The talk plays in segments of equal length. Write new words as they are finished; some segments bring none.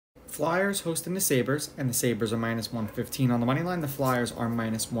Flyers hosting the Sabres, and the Sabres are -115 on the money line. The Flyers are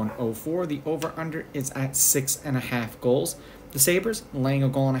 -104. The over-under is at 6.5 goals. The Sabres, laying a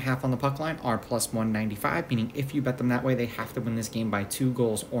goal and a half on the puck line, are +195, meaning if you bet them that way, they have to win this game by 2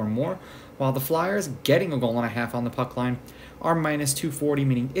 goals or more, while the Flyers, getting a goal and a half on the puck line, are -240,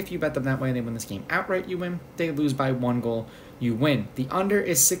 meaning if you bet them that way, they win this game outright, you win. They lose by 1 goal, you win. The under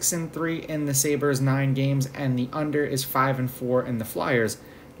is 6-3 in the Sabres' 9 games, and the under is 5-4 in the Flyers'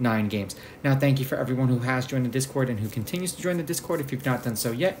 9 games. Now, thank you for everyone who has joined the Discord and who continues to join the Discord. If you've not done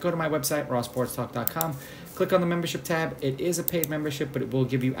so yet, go to my website, rawsportstalk.com. Click on the membership tab. It is a paid membership, but it will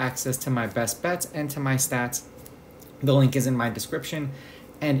give you access to my best bets and to my stats. The link is in my description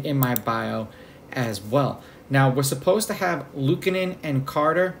and in my bio as well. Now, we're supposed to have Luukkonen and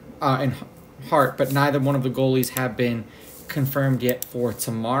Carter and Hart, but neither one of the goalies have been confirmed yet for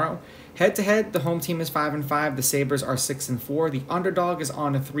tomorrow. Head-to-head, the home team is 5-5. The Sabres are 6-4. The underdog is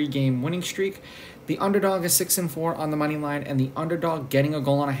on a 3-game winning streak. The underdog is 6-4 on the money line, and the underdog getting a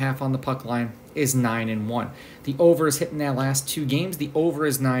goal and a half on the puck line is 9-1. The over is hitting their last 2 games. The over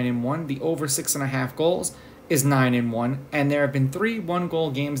is 9-1. The over 6.5 goals is 9-1, and there have been 3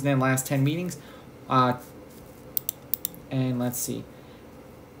 one-goal games in their last 10 meetings. And let's see.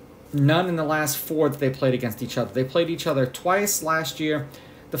 None in the last 4 that they played against each other. They played each other twice last year.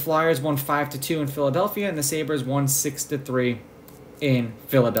 The Flyers won 5-2 in Philadelphia, and the Sabres won 6-3 in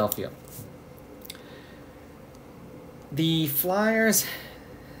Philadelphia. The Flyers,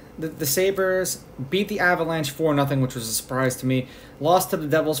 the Sabres beat the Avalanche 4-0, which was a surprise to me. Lost to the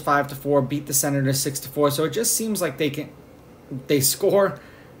Devils 5-4, beat the Senators 6-4. So it just seems like they score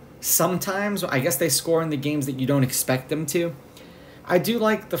sometimes. I guess they score in the games that you don't expect them to. I do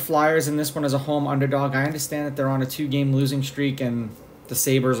like the Flyers in this one as a home underdog. I understand that they're on a 2-game losing streak and the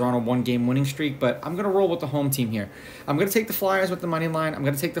Sabres are on a 1-game winning streak, but I'm going to roll with the home team here. I'm going to take the Flyers with the money line. I'm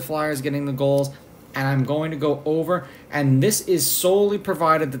going to take the Flyers getting the goals, and I'm going to go over. And this is solely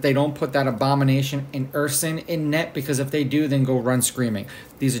provided that they don't put that abomination in Ersin in net, because if they do, then go run screaming.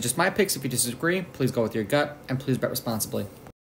 These are just my picks. If you disagree, please go with your gut, and please bet responsibly.